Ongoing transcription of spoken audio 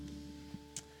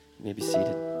You may be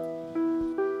seated.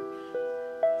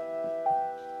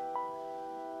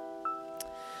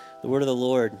 The word of the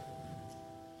Lord.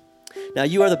 Now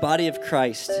you are the body of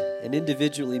Christ and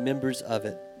individually members of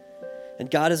it. And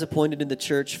God has appointed in the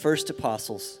church first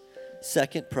apostles,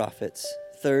 second prophets,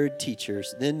 third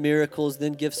teachers, then miracles,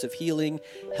 then gifts of healing,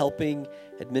 helping,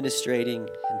 administrating,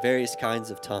 and various kinds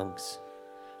of tongues.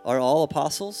 Are all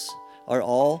apostles? Are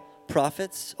all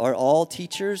prophets? Are all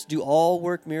teachers? Do all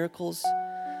work miracles?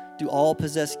 Do all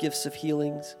possess gifts of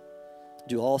healings?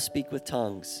 Do all speak with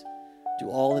tongues? Do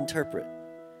all interpret?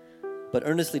 But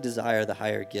earnestly desire the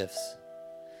higher gifts.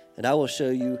 And I will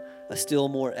show you a still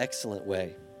more excellent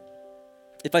way.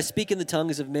 If I speak in the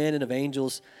tongues of men and of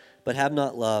angels, but have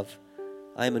not love,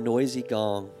 I am a noisy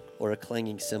gong or a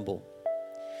clanging cymbal.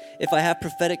 If I have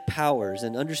prophetic powers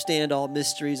and understand all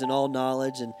mysteries and all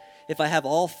knowledge, and if I have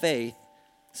all faith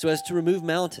so as to remove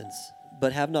mountains,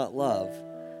 but have not love,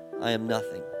 I am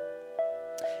nothing.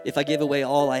 If I give away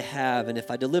all I have, and if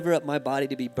I deliver up my body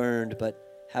to be burned,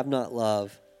 but have not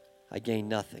love, I gain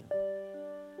nothing.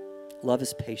 Love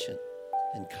is patient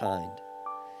and kind.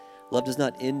 Love does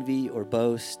not envy or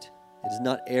boast. It is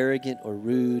not arrogant or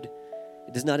rude.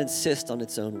 It does not insist on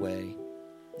its own way.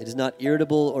 It is not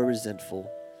irritable or resentful.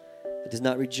 It does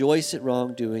not rejoice at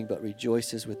wrongdoing, but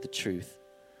rejoices with the truth.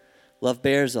 Love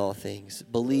bears all things,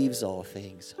 believes all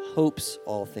things, hopes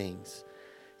all things,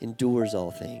 endures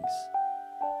all things.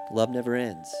 Love never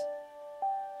ends.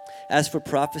 As for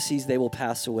prophecies, they will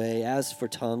pass away. As for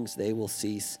tongues, they will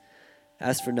cease.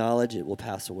 As for knowledge, it will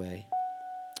pass away.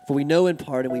 For we know in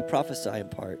part and we prophesy in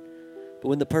part. But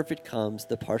when the perfect comes,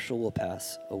 the partial will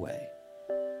pass away.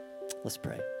 Let's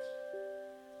pray.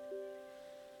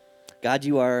 God,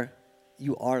 you are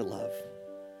love.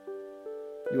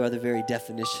 You are the very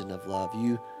definition of love.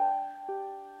 You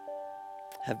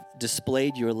have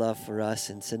displayed your love for us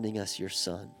in sending us your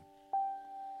Son.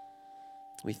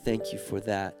 We thank you for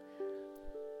that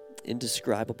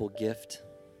indescribable gift,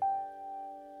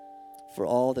 for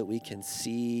all that we can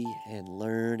see and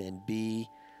learn and be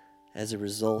as a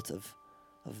result of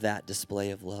that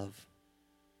display of love.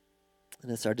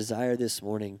 And it's our desire this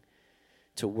morning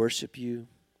to worship you,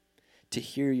 to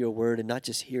hear your word, and not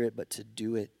just hear it, but to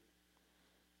do it.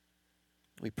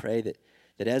 We pray that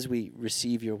as we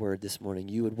receive your word this morning,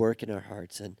 you would work in our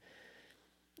hearts and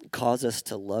cause us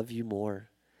to love you more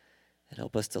and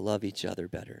help us to love each other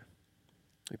better.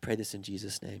 We pray this in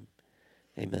Jesus' name.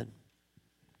 Amen.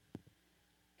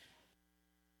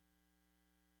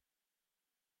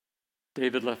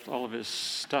 David left all of his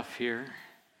stuff here.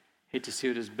 Hate to see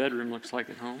what his bedroom looks like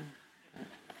at home.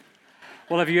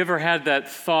 Well, have you ever had that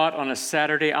thought on a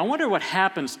Saturday? I wonder what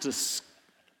happens to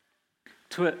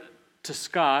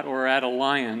Scott or at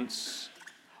Alliance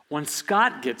when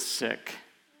Scott gets sick.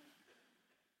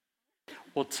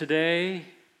 Well, today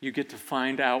you get to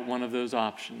find out one of those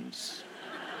options.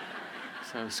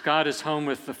 So Scott is home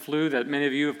with the flu that many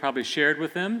of you have probably shared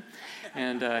with him,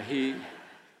 and he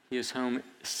is home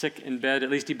sick in bed.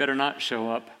 At least he better not show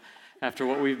up after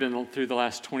what we've been through the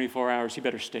last 24 hours. He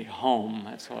better stay home.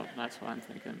 That's what I'm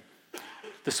thinking.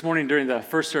 This morning during the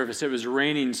first service, it was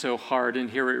raining so hard in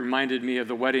here, it reminded me of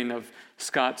the wedding of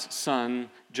Scott's son,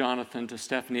 Jonathan, to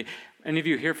Stephanie. Any of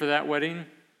you here for that wedding?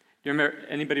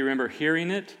 Anybody remember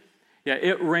hearing it? Yeah,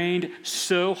 it rained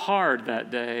so hard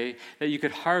that day that you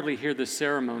could hardly hear the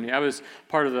ceremony. I was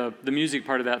part of the music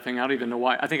part of that thing. I don't even know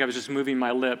why. I think I was just moving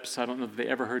my lips. I don't know if they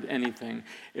ever heard anything.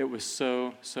 It was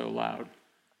so loud.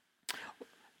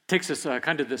 Takes us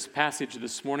kind of this passage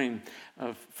this morning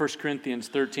of 1 Corinthians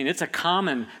 13. It's a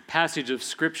common passage of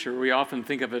Scripture. We often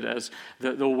think of it as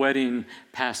the wedding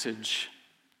passage.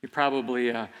 You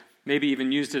probably maybe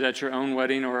even used it at your own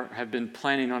wedding or have been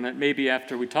planning on it. Maybe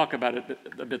after we talk about it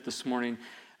a bit this morning,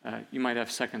 you might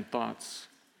have second thoughts.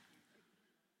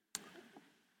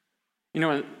 You know,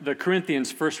 when the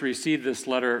Corinthians first received this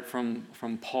letter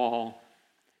from Paul,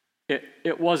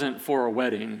 it wasn't for a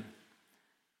wedding.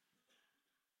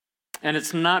 And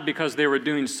it's not because they were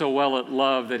doing so well at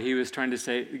love that he was trying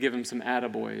to give them some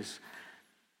attaboys.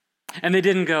 And they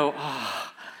didn't go,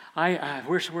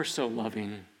 we're so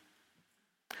loving.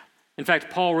 In fact,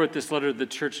 Paul wrote this letter to the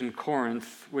church in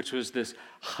Corinth, which was this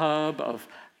hub of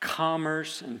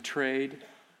commerce and trade.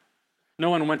 No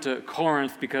one went to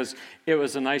Corinth because it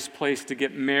was a nice place to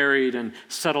get married and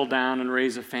settle down and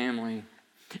raise a family.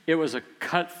 It was a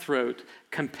cutthroat,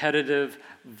 competitive,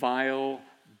 vile,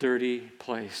 dirty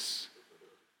place.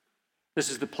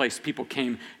 This is the place people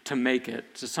came to make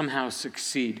it, to somehow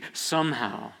succeed.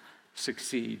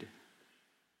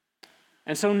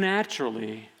 And so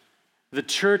naturally, the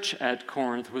church at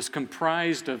Corinth was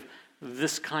comprised of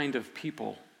this kind of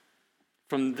people.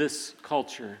 from this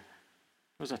culture.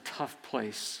 It was a tough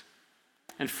place.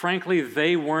 And frankly,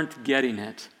 they weren't getting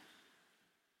it.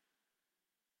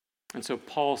 And so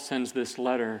Paul sends this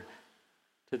letter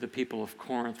to the people of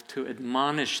Corinth to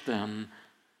admonish them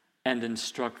and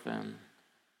instruct them.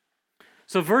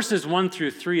 So verses 1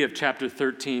 through 3 of chapter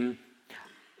 13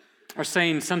 are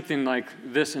saying something like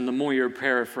this in the Moyer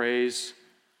paraphrase.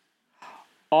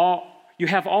 You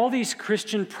have all these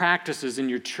Christian practices in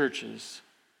your churches,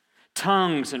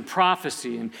 tongues and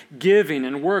prophecy and giving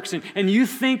and works, and you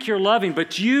think you're loving,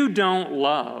 but you don't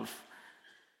love.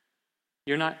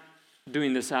 You're not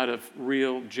doing this out of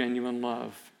real, genuine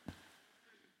love.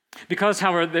 Because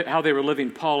how they were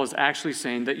living, Paul is actually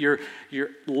saying that your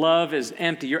love is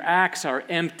empty. Your acts are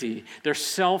empty. They're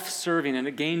self-serving, and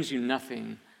it gains you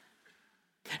nothing.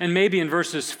 And maybe in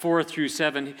verses 4 through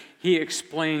 7, he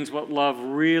explains what love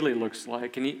really looks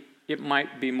like, and it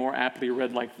might be more aptly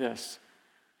read like this.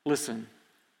 Listen,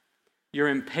 you're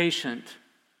impatient.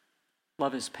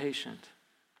 Love is patient.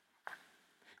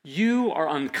 You are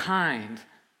unkind.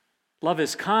 Love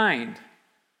is kind.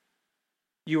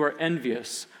 You are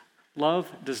envious.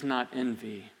 Love does not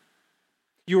envy.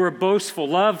 You are boastful.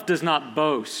 Love does not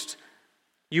boast.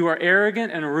 You are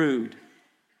arrogant and rude.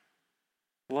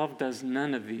 Love does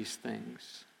none of these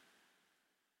things.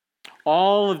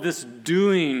 All of this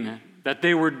doing that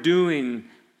they were doing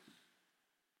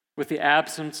with the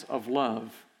absence of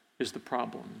love is the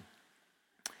problem.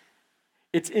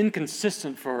 It's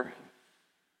inconsistent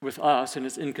with us, and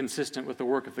it's inconsistent with the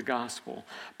work of the gospel.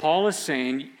 Paul is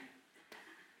saying,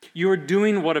 you're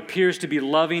doing what appears to be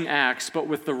loving acts, but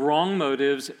with the wrong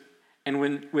motives and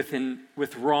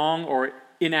with wrong or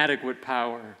inadequate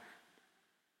power.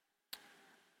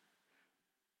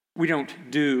 We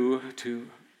don't do to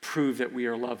prove that we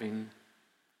are loving.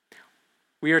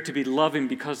 We are to be loving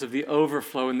because of the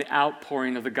overflow and the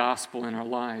outpouring of the gospel in our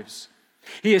lives.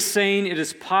 He is saying it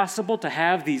is possible to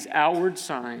have these outward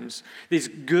signs, these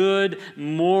good,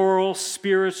 moral,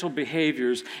 spiritual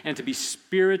behaviors, and to be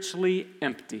spiritually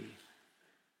empty,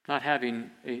 not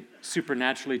having a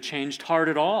supernaturally changed heart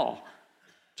at all,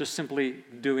 just simply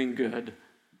doing good.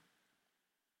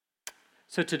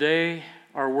 So today,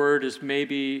 our word is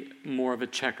maybe more of a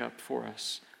checkup for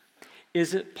us.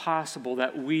 Is it possible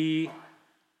that we,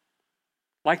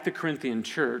 like the Corinthian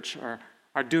church,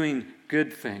 are doing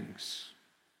good things,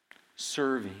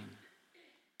 serving,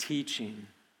 teaching,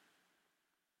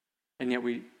 and yet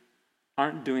we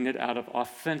aren't doing it out of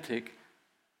authentic,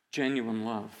 genuine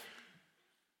love?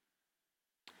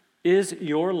 Is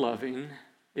your loving,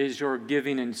 is your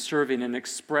giving and serving an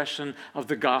expression of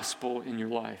the gospel in your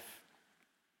life?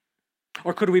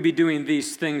 Or could we be doing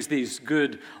these things, these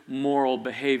good moral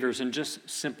behaviors, and just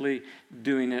simply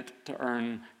doing it to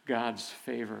earn God's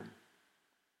favor?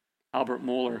 Albert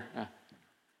Mohler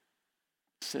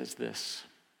says this.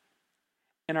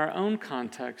 In our own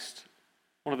context,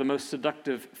 one of the most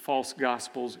seductive false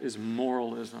gospels is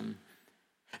moralism.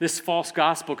 This false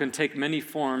gospel can take many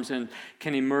forms and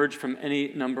can emerge from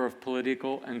any number of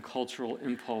political and cultural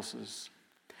impulses.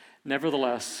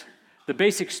 Nevertheless, the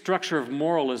basic structure of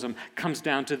moralism comes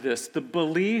down to this: the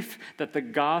belief that the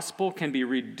gospel can be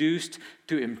reduced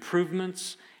to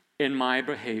improvements in my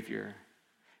behavior.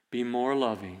 Be more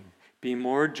loving, be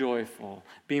more joyful,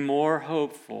 be more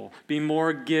hopeful, be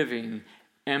more giving.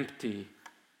 Empty.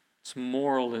 It's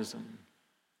moralism.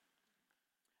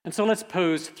 And so let's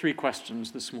pose 3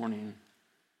 questions this morning.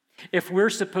 If we're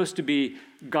supposed to be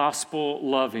gospel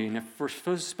loving, if we're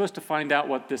supposed to find out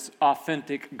what this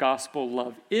authentic gospel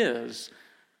love is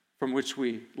from which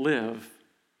we live,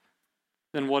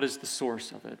 then what is the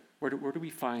source of it? Where do we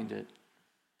find it?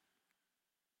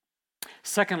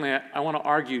 Secondly, I want to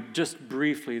argue just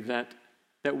briefly that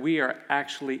we are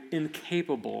actually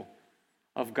incapable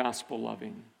of gospel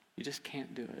loving. You just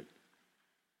can't do it.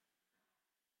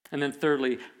 And then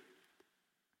thirdly,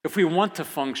 if we want to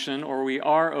function or we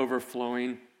are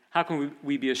overflowing, how can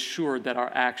we be assured that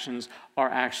our actions are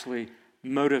actually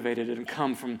motivated and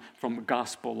come from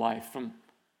gospel life, from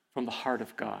the heart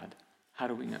of God? How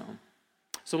do we know?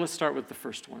 So let's start with the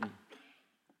first one.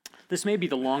 This may be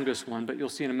the longest one, but you'll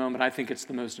see in a moment, I think it's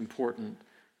the most important.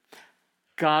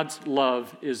 God's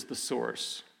love is the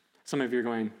source. Some of you are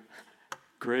going,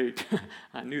 great,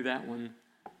 I knew that one.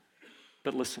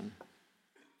 But listen,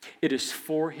 it is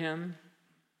for Him.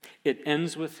 It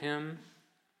ends with Him.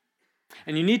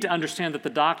 And you need to understand that the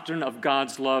doctrine of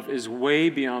God's love is way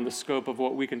beyond the scope of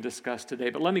what we can discuss today.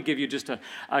 But let me give you just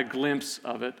a glimpse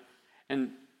of it.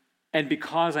 And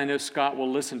because I know Scott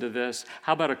will listen to this,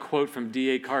 how about a quote from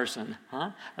D.A. Carson?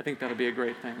 I think that'll be a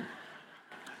great thing.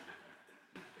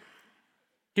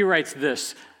 He writes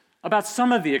this: about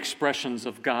some of the expressions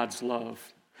of God's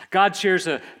love. God shares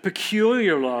a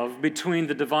peculiar love between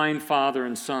the divine Father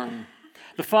and Son.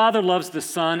 The Father loves the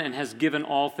Son and has given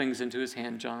all things into his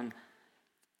hand, John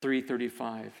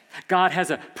 3:35. God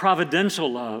has a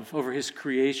providential love over his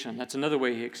creation. That's another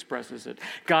way he expresses it.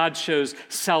 God shows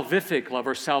salvific love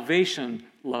or salvation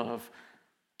love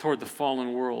toward the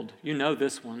fallen world. You know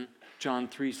this one, John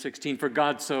 3:16. For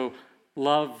God so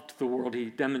loved the world, he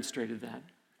demonstrated that.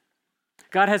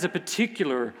 God has a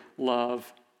particular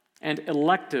love and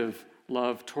elective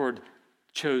love toward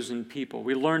chosen people.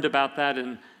 We learned about that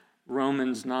in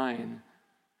Romans 9.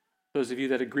 Those of you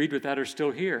that agreed with that are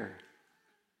still here.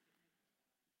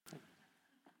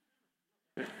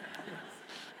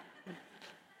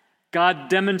 God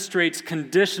demonstrates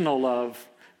conditional love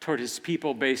toward his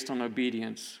people based on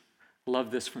obedience.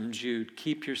 Love this from Jude.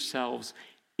 Keep yourselves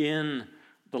in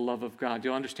the love of God.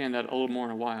 You'll understand that a little more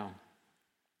in a while.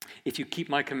 If you keep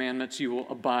my commandments, you will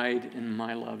abide in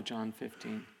my love, John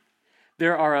 15.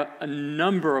 There are a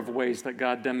number of ways that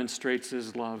God demonstrates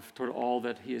his love toward all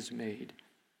that he has made.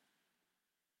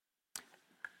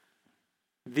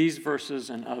 These verses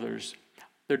and others,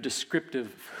 they're descriptive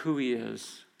of who he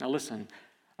is. Now listen,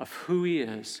 of who he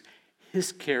is,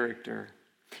 his character,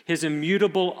 his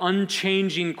immutable,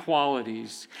 unchanging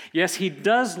qualities. Yes, he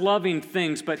does loving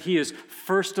things, but he is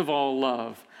first of all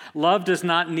love. God does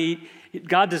not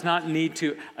need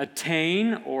to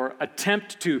attain or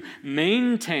attempt to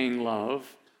maintain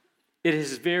love. It is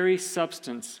his very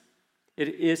substance. It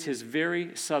is his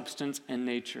very substance and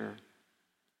nature.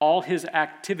 All his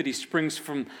activity springs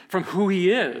from who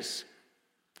he is.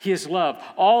 He is love.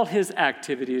 All his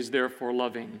activity is therefore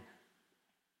loving.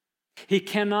 He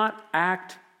cannot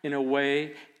act in a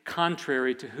way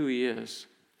contrary to who he is.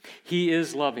 He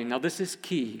is loving. Now, this is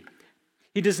key.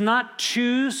 He does not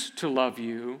choose to love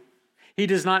you. He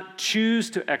does not choose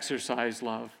to exercise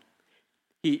love.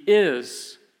 He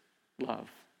is love.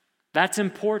 That's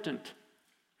important.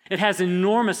 It has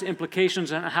enormous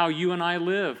implications on how you and I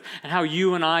live and how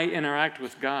you and I interact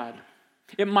with God.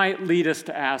 It might lead us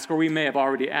to ask, or we may have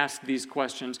already asked these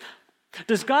questions,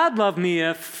 does God love me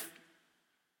if... ...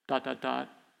 Well, how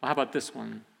about this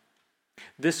one?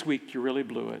 This week you really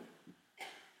blew it.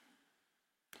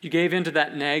 You gave in to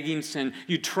that nagging sin.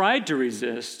 You tried to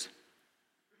resist,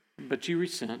 but you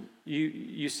sinned,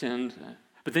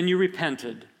 but then you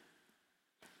repented.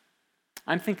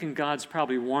 I'm thinking God's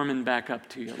probably warming back up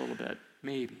to you a little bit,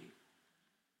 maybe.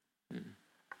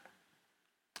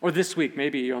 Or this week,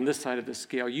 maybe you're on this side of the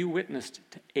scale, you witnessed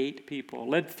to 8 people,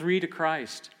 led 3 to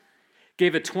Christ,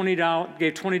 gave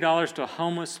 $20 to a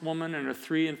homeless woman and her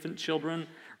 3 infant children,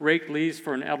 raked leaves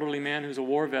for an elderly man who's a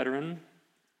war veteran.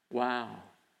 Wow.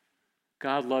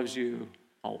 God loves you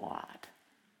a lot.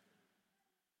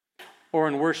 Or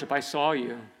in worship, I saw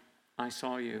you.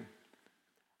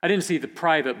 I didn't see the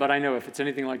private, but I know if it's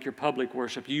anything like your public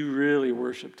worship, you really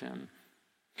worshiped him.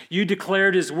 You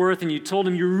declared his worth and you told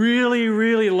him you really,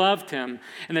 really loved him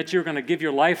and that you're going to give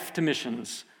your life to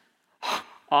missions.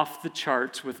 Off the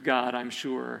charts with God, I'm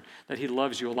sure that he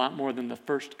loves you a lot more than the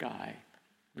first guy.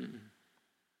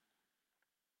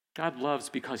 God loves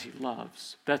because he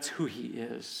loves. That's who he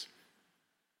is.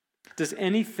 Does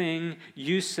anything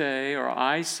you say or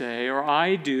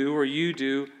I do or you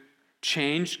do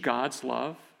change God's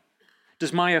love?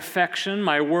 Does my affection,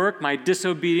 my work, my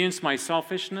disobedience, my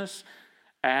selfishness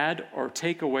add or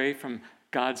take away from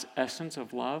God's essence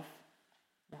of love?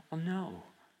 Well, no.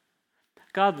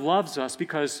 God loves us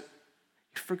because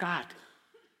you forgot.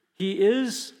 He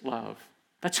is love.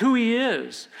 That's who he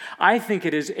is. I think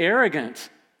it is arrogant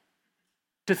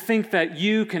to think that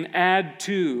you can add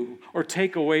to or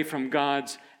take away from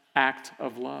God's act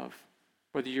of love,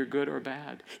 whether you're good or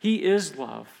bad. He is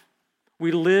love.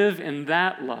 We live in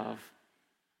that love.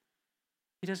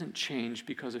 He doesn't change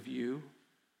because of you.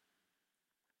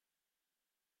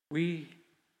 We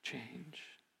change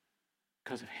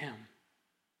because of him.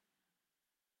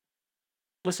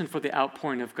 Listen for the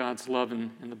outpouring of God's love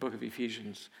in the book of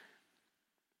Ephesians.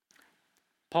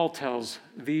 Paul tells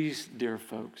these dear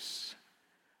folks,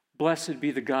 "Blessed be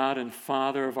the God and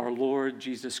Father of our Lord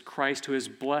Jesus Christ, who has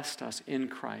blessed us in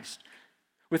Christ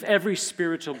with every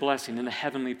spiritual blessing in the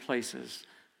heavenly places,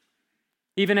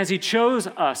 even as he chose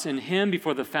us in him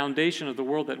before the foundation of the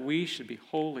world, that we should be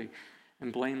holy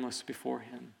and blameless before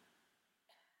him.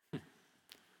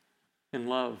 In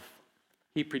love,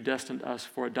 he predestined us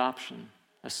for adoption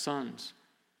as sons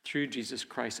through Jesus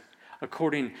Christ,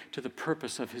 according to the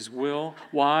purpose of his will."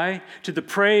 Why? "To the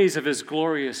praise of his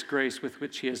glorious grace with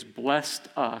which he has blessed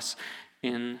us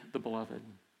in the beloved."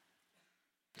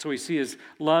 So we see his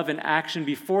love in action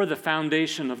before the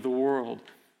foundation of the world.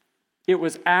 It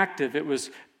was active. It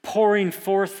was pouring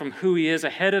forth from who he is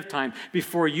ahead of time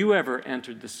before you ever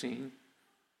entered the scene.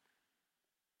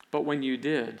 But when you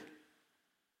did,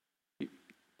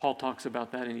 Paul talks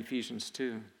about that in Ephesians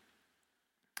 2.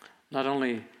 Not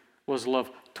only was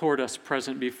love toward us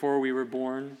present before we were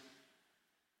born,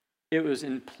 it was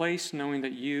in place knowing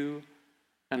that you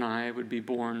and I would be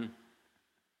born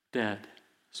dead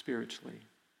spiritually.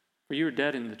 For you were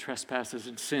dead in the trespasses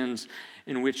and sins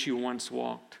in which you once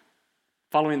walked,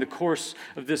 following the course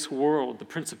of this world, the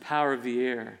prince of power of the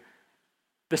air,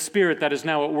 the spirit that is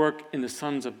now at work in the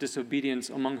sons of disobedience,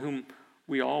 among whom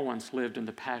we all once lived in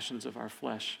the passions of our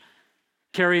flesh,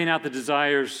 carrying out the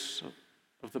desires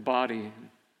of the body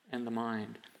and the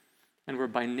mind, and were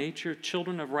by nature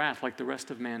children of wrath like the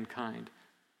rest of mankind.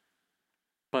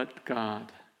 But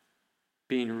God,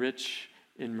 being rich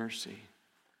in mercy,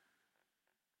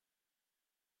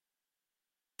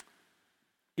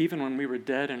 even when we were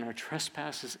dead in our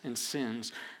trespasses and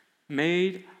sins,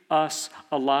 made us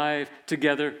alive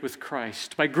together with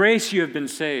Christ. By grace you have been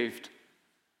saved.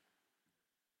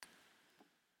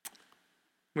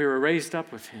 We were raised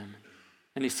up with him,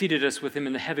 and he seated us with him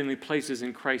in the heavenly places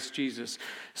in Christ Jesus,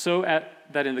 so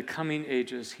that in the coming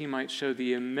ages he might show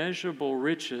the immeasurable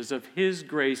riches of his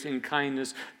grace and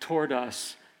kindness toward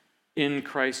us in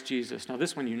Christ Jesus. Now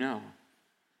this one you know.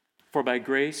 For by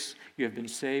grace you have been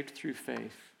saved through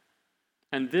faith.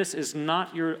 And this is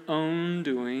not your own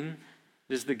doing.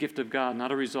 It is the gift of God,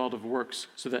 not a result of works,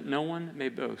 so that no one may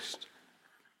boast.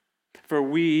 For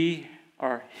we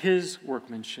are his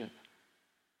workmanship,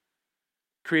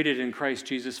 created in Christ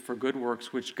Jesus for good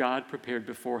works, which God prepared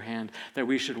beforehand that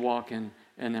we should walk in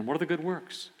them. What are the good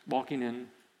works? Walking in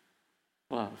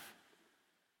love.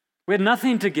 We had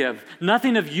nothing to give,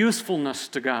 nothing of usefulness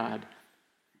to God.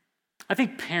 I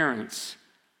think parents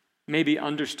maybe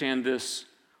understand this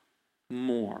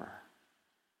more.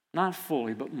 Not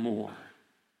fully, but more.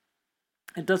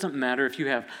 It doesn't matter if you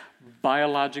have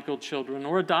biological children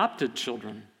or adopted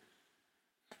children.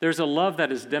 There's a love that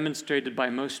is demonstrated by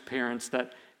most parents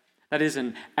that is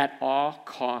an at all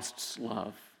costs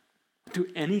love. Do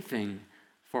anything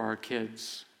for our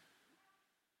kids.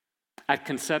 At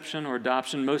conception or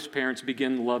adoption, most parents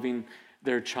begin loving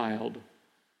their child.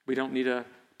 We don't need a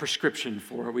prescription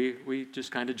for it. We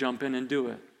just kind of jump in and do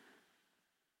it.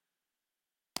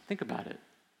 Think about it.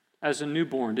 As a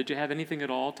newborn, did you have anything at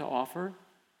all to offer?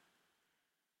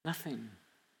 Nothing.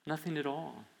 Nothing at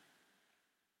all.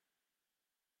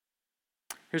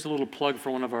 Here's a little plug for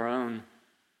one of our own.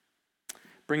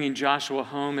 Bringing Joshua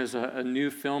Home is a new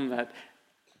film that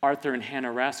Arthur and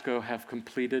Hannah Rasko have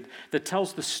completed that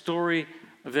tells the story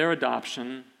of their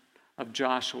adoption of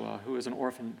Joshua, who is an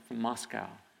orphan from Moscow.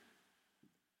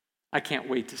 I can't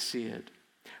wait to see it.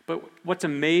 But what's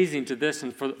amazing to this,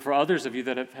 and for others of you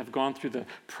that have gone through the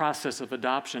process of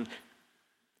adoption,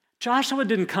 Joshua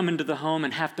didn't come into the home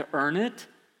and have to earn it.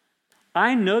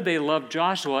 I know they loved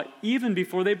Joshua even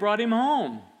before they brought him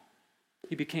home.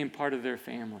 He became part of their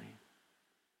family.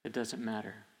 It doesn't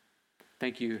matter.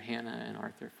 Thank you, Hannah and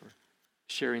Arthur, for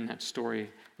sharing that story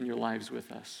in your lives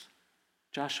with us.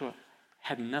 Joshua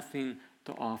had nothing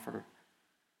to offer,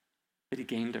 but he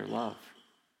gained their love.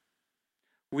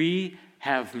 We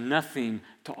have nothing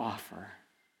to offer,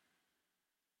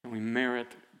 and we merit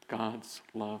God's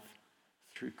love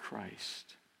through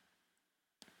Christ.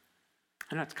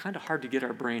 I know it's kind of hard to get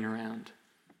our brain around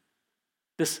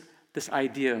this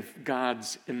idea of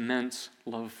God's immense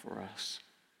love for us.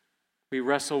 We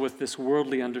wrestle with this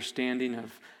worldly understanding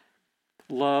of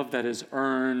love that is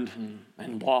earned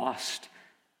and lost.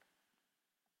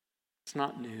 It's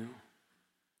not new.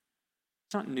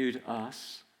 It's not new to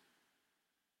us.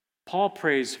 Paul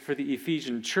prays for the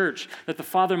Ephesian church that the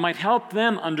Father might help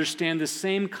them understand the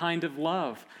same kind of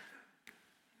love.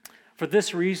 For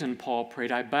this reason, Paul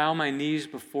prayed, I bow my knees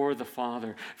before the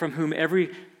Father, from whom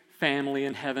every family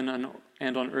in heaven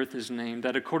and on earth is named,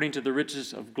 that according to the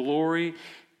riches of glory,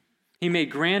 he may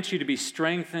grant you to be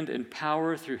strengthened in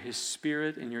power through his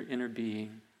Spirit in your inner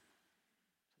being,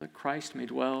 so that Christ may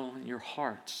dwell in your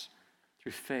hearts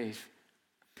through faith,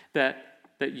 that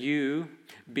you,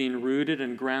 being rooted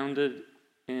and grounded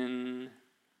in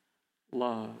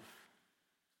love,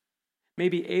 may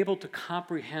be able to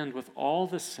comprehend with all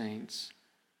the saints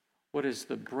what is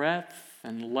the breadth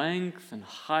and length and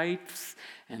height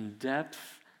and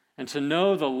depth, and to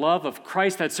know the love of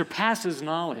Christ that surpasses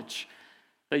knowledge,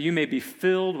 that you may be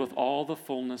filled with all the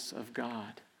fullness of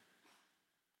God.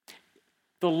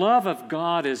 The love of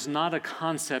God is not a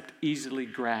concept easily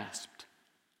grasped,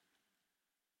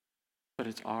 but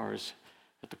it's ours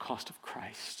at the cost of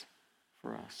Christ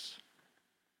for us.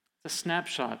 It's a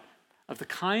snapshot of the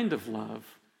kind of love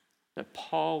that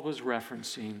Paul was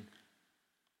referencing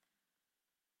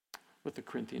with the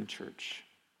Corinthian church.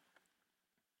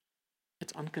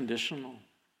 It's unconditional.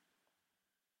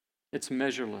 It's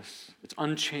measureless. It's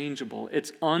unchangeable.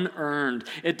 It's unearned.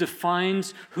 It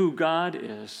defines who God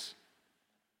is.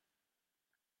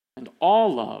 And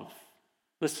all love,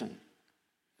 listen,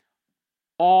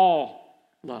 all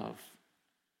love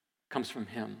comes from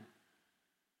him.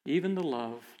 Even the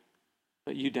love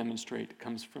that you demonstrate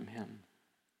comes from him.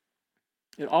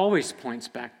 It always points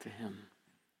back to him.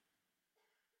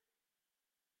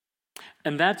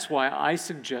 And that's why I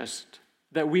suggest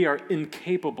that we are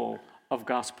incapable of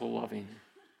gospel loving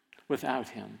without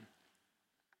him.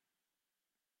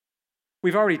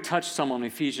 We've already touched some on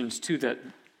Ephesians 2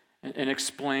 and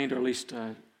explained, or at least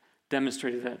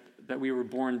demonstrated that we were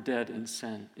born dead in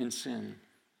sin.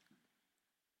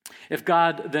 If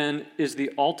God then is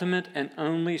the ultimate and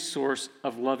only source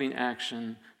of loving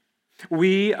action,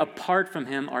 we, apart from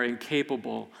him, are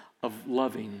incapable of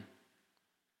loving.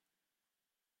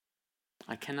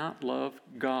 I cannot love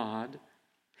God,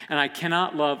 and I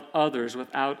cannot love others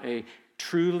without a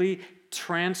truly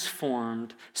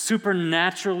transformed,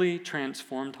 supernaturally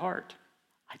transformed heart.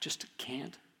 I just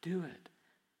can't do it.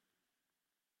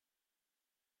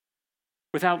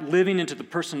 Without living into the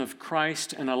person of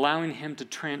Christ and allowing him to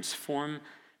transform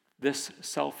this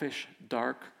selfish,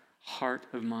 dark heart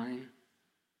of mine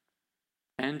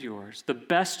and yours, the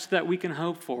best that we can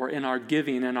hope for in our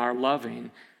giving and our loving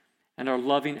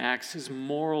acts is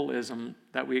moralism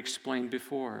that we explained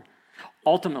before.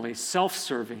 Ultimately,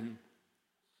 self-serving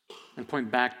and point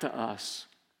back to us,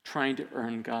 trying to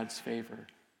earn God's favor.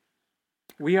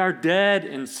 We are dead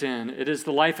in sin. It is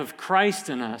the life of Christ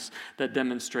in us that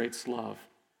demonstrates love.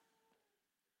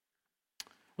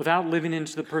 Without living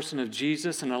into the person of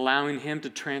Jesus and allowing him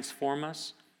to transform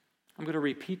us, I'm going to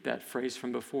repeat that phrase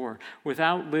from before.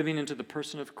 Without living into the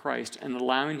person of Christ and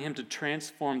allowing him to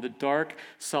transform the dark,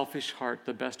 selfish heart,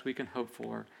 the best we can hope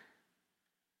for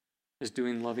is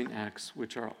doing loving acts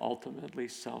which are ultimately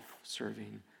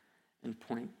self-serving and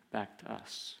point back to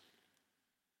us.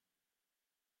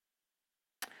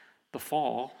 The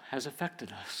fall has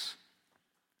affected us,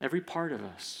 every part of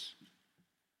us.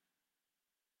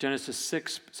 Genesis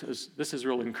 6 says, this is a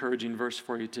real encouraging verse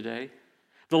for you today.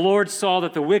 The Lord saw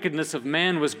that the wickedness of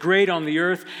man was great on the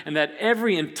earth, and that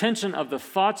every intention of the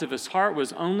thoughts of his heart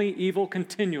was only evil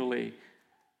continually.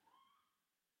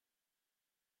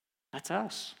 That's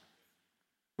us.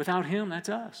 Without him, that's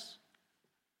us.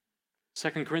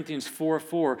 2 Corinthians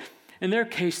 4:4. In their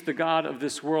case, the God of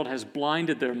this world has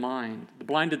blinded the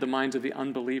minds of the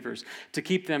unbelievers, to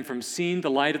keep them from seeing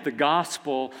the light of the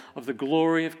gospel of the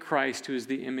glory of Christ, who is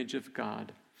the image of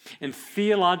God. In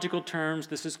theological terms,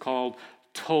 this is called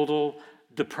total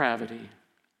depravity.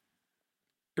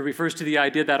 It refers to the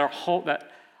idea that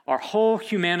our whole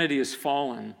humanity is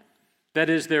fallen. That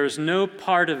is, there is no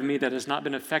part of me that has not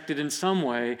been affected in some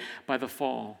way by the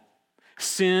fall.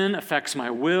 Sin affects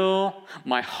my will,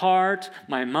 my heart,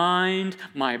 my mind,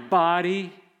 my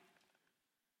body.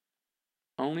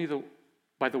 Only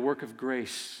by the work of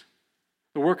grace,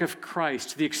 the work of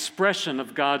Christ, the expression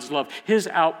of God's love, his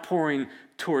outpouring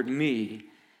toward me,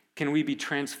 can we be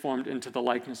transformed into the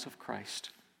likeness of Christ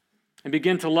and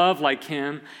begin to love like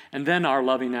him, and then our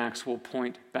loving acts will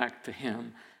point back to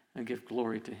him and give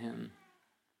glory to him.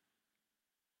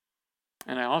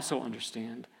 And I also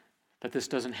understand that this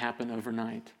doesn't happen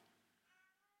overnight.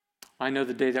 I know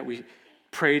the day that we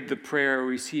prayed the prayer,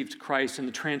 received Christ, and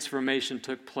the transformation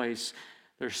took place,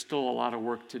 there's still a lot of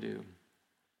work to do.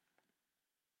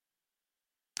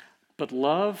 But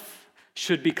love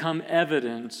should become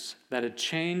evidence that a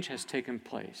change has taken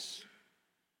place.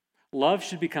 Love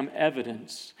should become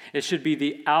evidence. It should be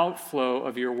the outflow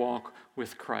of your walk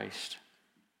with Christ.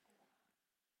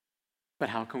 But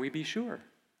how can we be sure?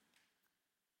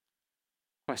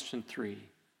 Question 3.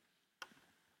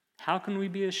 How can we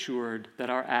be assured that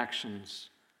our actions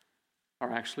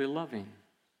are actually loving?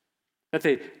 That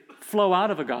they flow out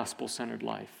of a gospel-centered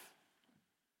life?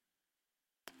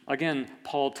 Again,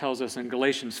 Paul tells us in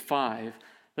Galatians 5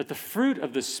 that the fruit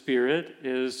of the Spirit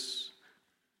is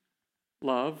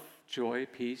love, joy,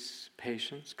 peace,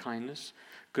 patience, kindness,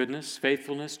 goodness,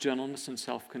 faithfulness, gentleness, and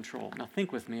self-control. Now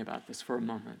think with me about this for a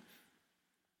moment.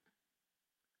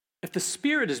 If the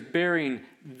Spirit is bearing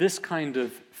this kind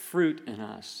of fruit in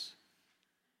us,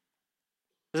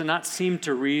 does it not seem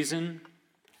to reason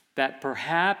that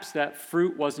perhaps that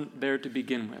fruit wasn't there to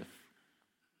begin with?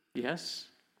 Yes?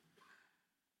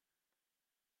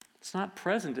 It's not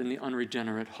present in the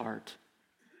unregenerate heart.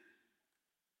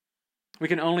 We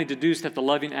can only deduce that the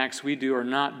loving acts we do are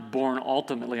not born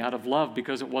ultimately out of love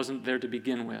because it wasn't there to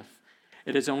begin with.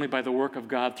 It is only by the work of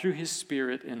God through His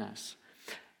Spirit in us.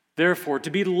 Therefore, to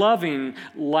be loving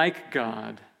like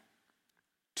God,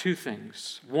 two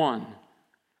things. One,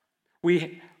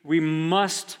 we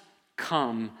must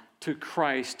come to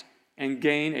Christ and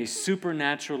gain a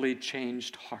supernaturally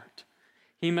changed heart.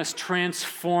 He must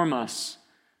transform us.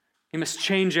 He must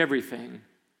change everything.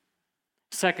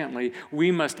 Secondly, we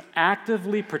must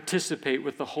actively participate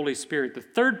with the Holy Spirit, the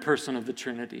third person of the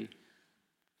Trinity.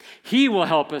 He will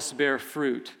help us bear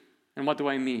fruit. And what do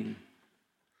I mean?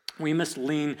 We must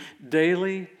lean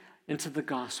daily into the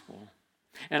gospel.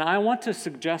 And I want to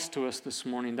suggest to us this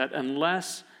morning that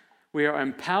unless we are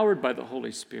empowered by the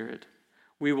Holy Spirit,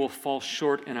 we will fall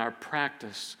short in our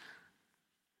practice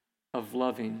of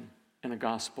loving in a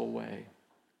gospel way.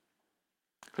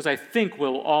 Because I think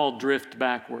we'll all drift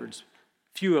backwards.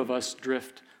 Few of us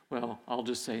drift, well, I'll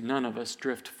just say none of us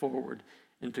drift forward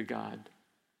into God.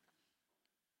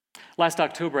 Last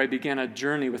October, I began a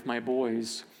journey with my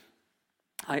boys.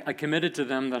 I committed to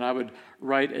them that I would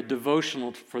write a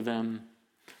devotional for them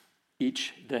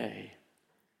each day.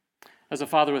 As a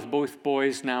father with both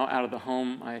boys now out of the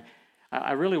home,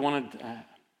 I really wanted,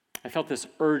 I felt this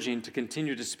urging to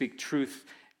continue to speak truth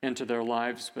into their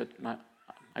lives, but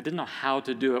I didn't know how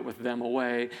to do it with them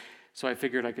away, so I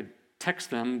figured I could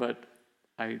text them, but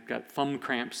I got thumb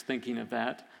cramps thinking of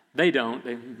that. They don't.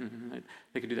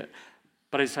 They could do that.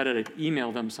 But I decided I'd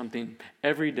email them something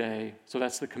every day, so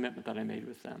that's the commitment that I made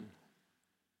with them.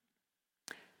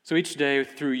 So each day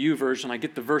through YouVersion, I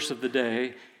get the verse of the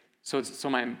day, so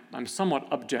I'm somewhat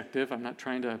objective. I'm not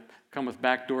trying to come with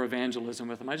backdoor evangelism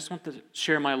with them. I just want to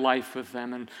share my life with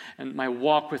them and my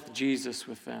walk with Jesus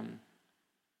with them.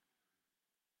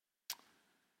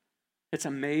 It's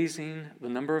amazing the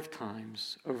number of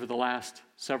times over the last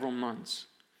several months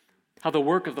how the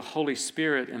work of the Holy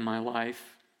Spirit in my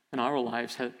life, in our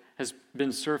lives, has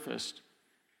been surfaced.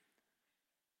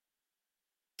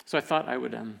 So I thought I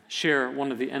would share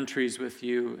one of the entries with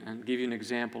you and give you an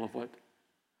example of what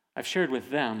I've shared with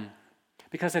them,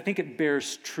 because I think it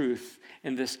bears truth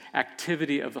in this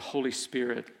activity of the Holy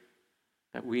Spirit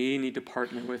that we need to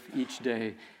partner with each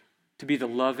day to be the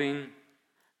loving,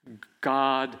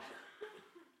 God,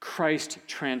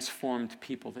 Christ-transformed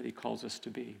people that He calls us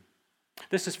to be.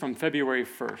 This is from February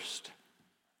 1st.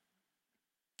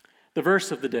 The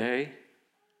verse of the day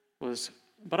was,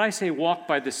 "But I say, walk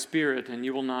by the Spirit, and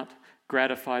you will not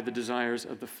gratify the desires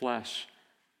of the flesh.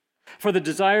 For the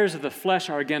desires of the flesh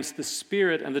are against the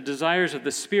Spirit, and the desires of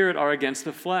the Spirit are against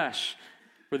the flesh.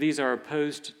 For these are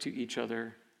opposed to each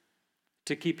other,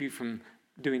 to keep you from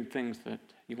doing things that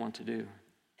you want to do."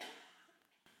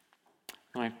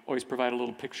 And I always provide a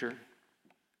little picture.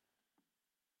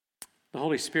 The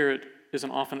Holy Spirit is an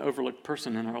often overlooked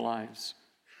person in our lives.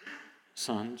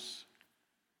 Sons.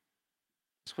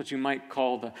 It's what you might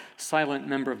call the silent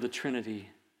member of the Trinity.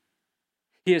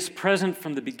 He is present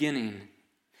from the beginning.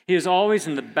 He is always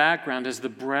in the background as the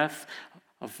breath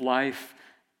of life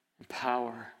and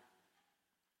power.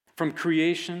 From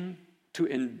creation to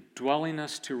indwelling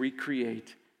us to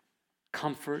recreate,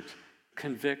 comfort,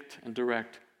 convict, and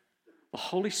direct, the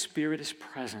Holy Spirit is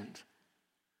present.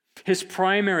 His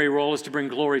primary role is to bring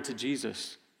glory to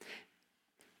Jesus.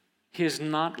 He is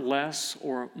not less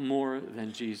or more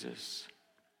than Jesus.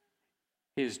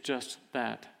 He is just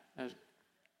that.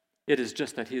 It is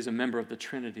just that He is a member of the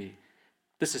Trinity.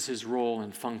 This is His role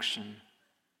and function.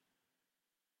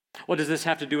 What does this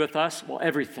have to do with us? Well,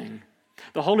 everything.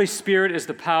 The Holy Spirit is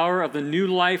the power of the new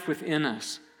life within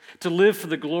us, to live for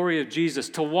the glory of Jesus,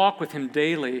 to walk with Him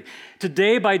daily, to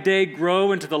day by day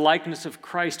grow into the likeness of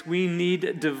Christ. We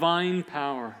need divine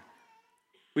power.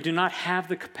 We do not have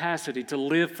the capacity to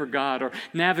live for God or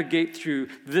navigate through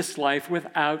this life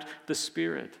without the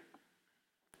Spirit.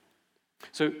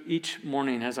 So each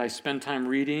morning as I spend time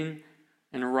reading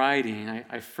and writing,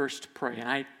 I first pray, and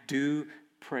I do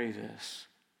pray this.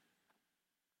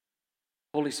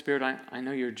 Holy Spirit, I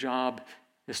know your job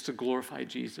is to glorify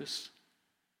Jesus.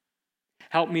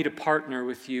 Help me to partner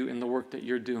with you in the work that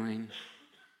you're doing.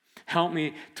 Help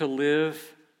me to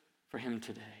live for Him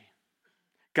today.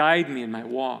 Guide me in my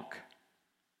walk.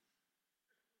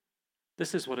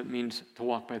 This is what it means to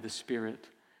walk by the Spirit.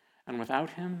 And without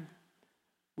Him,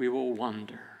 we will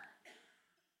wander.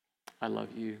 I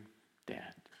love you,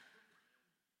 Dad.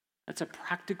 That's a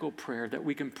practical prayer that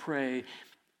we can pray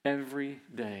every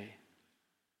day.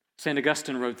 St.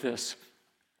 Augustine wrote this: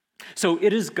 "So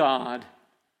it is God,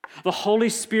 the Holy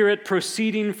Spirit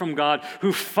proceeding from God,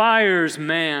 who fires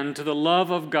man to the love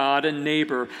of God and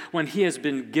neighbor when he has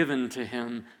been given to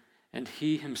him, and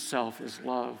he himself is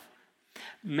love.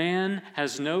 Man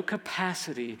has no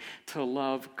capacity to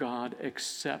love God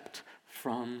except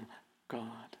from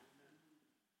God.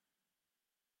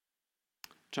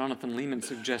 Jonathan Leeman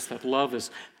suggests that love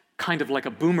is kind of like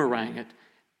a boomerang, it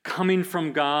coming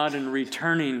from God and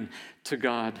returning to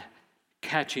God,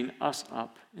 catching us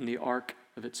up in the arc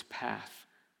of its path.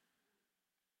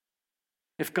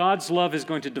 If God's love is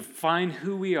going to define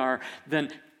who we are, then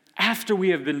after we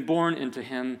have been born into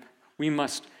him, we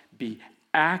must be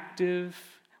active,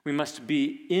 we must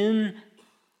be in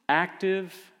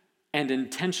active and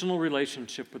intentional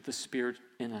relationship with the Spirit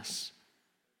in us.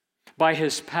 By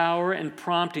his power and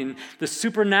prompting, the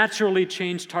supernaturally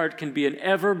changed heart can be an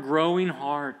ever-growing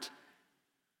heart.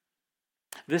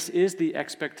 This is the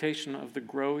expectation of the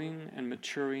growing and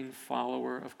maturing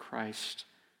follower of Christ.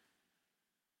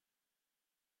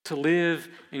 To live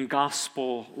in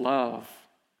gospel love.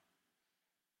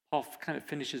 Paul kind of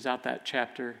finishes out that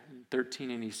chapter in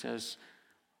 13 and he says,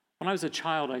 when I was a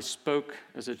child, I spoke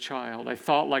as a child. I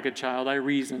thought like a child. I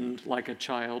reasoned like a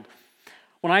child.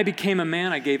 When I became a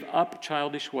man, I gave up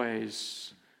childish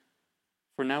ways.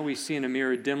 For now we see in a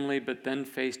mirror dimly, but then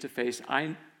face to face.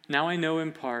 Now I know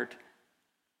in part,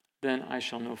 then I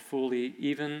shall know fully,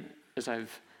 even as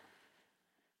I've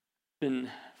been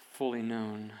fully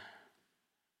known.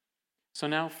 So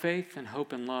now faith and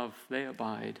hope and love, they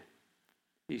abide,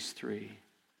 these three.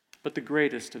 But the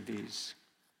greatest of these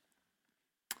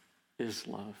is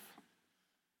love.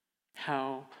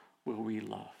 How will we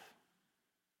love?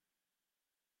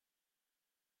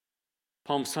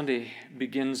 Palm Sunday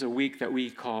begins a week that we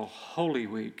call Holy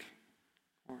Week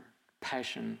or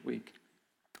Passion Week.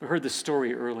 We heard the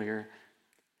story earlier.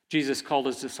 Jesus called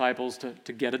his disciples to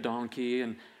get a donkey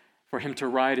and for him to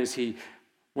ride as he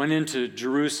went into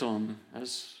Jerusalem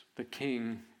as the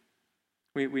king.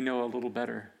 We know a little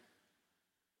better.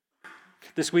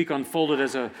 This week unfolded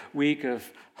as a week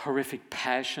of horrific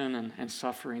passion and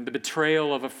suffering, the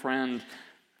betrayal of a friend,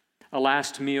 a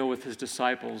last meal with his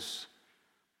disciples,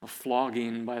 a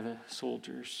flogging by the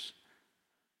soldiers,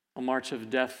 a march of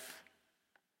death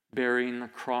bearing a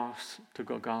cross to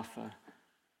Golgotha,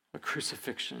 a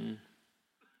crucifixion,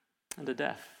 and a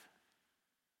death.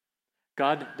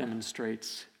 God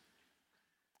demonstrates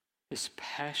his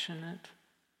passionate,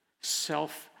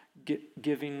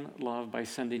 self-giving love by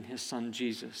sending his son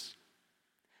Jesus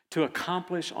to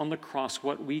accomplish on the cross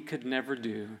what we could never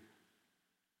do.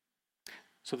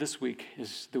 So this week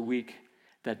is the week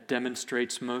that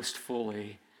demonstrates most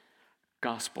fully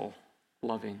gospel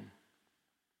loving.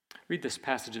 Read this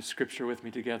passage of Scripture with me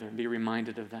together and be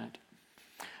reminded of that.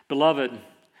 Beloved,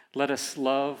 let us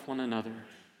love one another,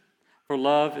 for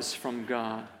love is from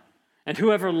God. And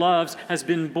whoever loves has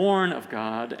been born of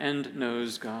God and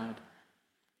knows God.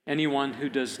 Anyone who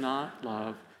does not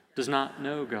love does not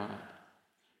know God,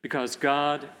 because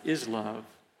God is love.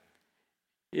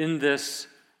 In this,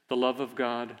 the love of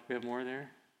God, we have more there?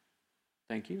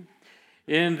 Thank you.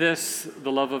 In this,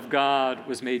 the love of God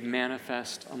was made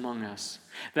manifest among us,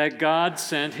 that God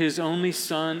sent his only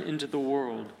Son into the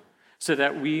world so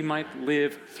that we might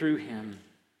live through him.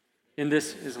 In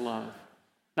this is love.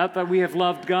 Not that we have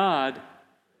loved God,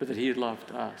 but that he had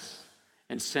loved us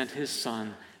and sent his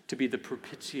Son to be the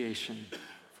propitiation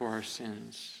for our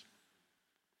sins.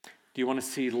 Do you want to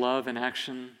see love in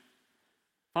action?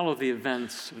 Follow the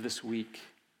events of this week.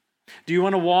 Do you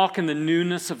want to walk in the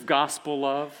newness of gospel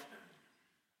love?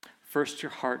 First,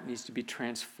 your heart needs to be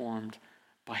transformed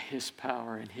by his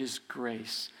power and his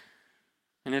grace.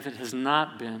 And if it has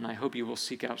not been, I hope you will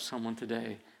seek out someone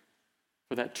today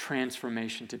for that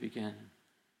transformation to begin.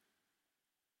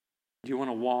 Do you want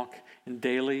to walk in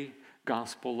daily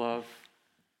gospel love?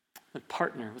 Then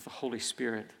partner with the Holy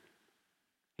Spirit.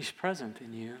 He's present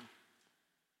in you.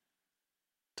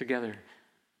 Together,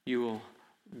 you will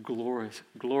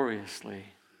gloriously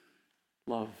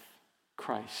love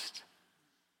Christ.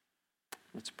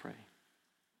 Let's pray.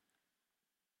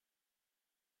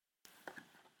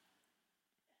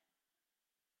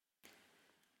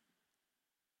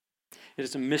 It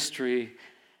is a mystery,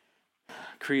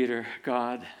 Creator,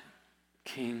 God,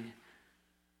 King,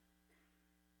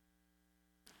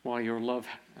 why your love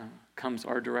comes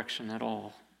our direction at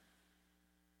all.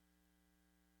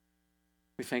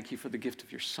 We thank you for the gift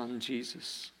of your Son,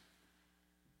 Jesus,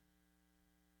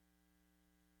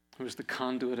 who is the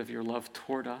conduit of your love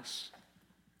toward us.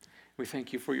 We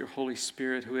thank you for your Holy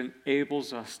Spirit who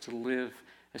enables us to live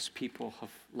as people of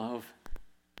love.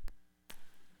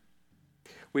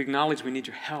 We acknowledge we need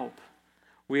your help.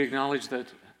 We acknowledge that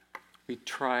we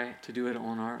try to do it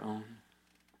on our own.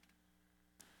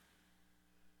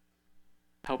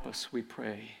 Help us, we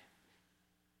pray.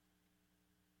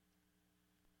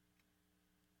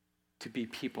 to be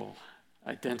people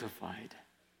identified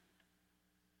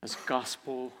as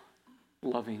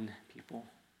gospel-loving people.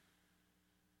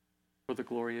 For the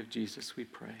glory of Jesus, we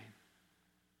pray.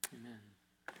 Amen.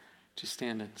 Just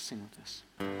stand and sing with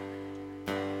us.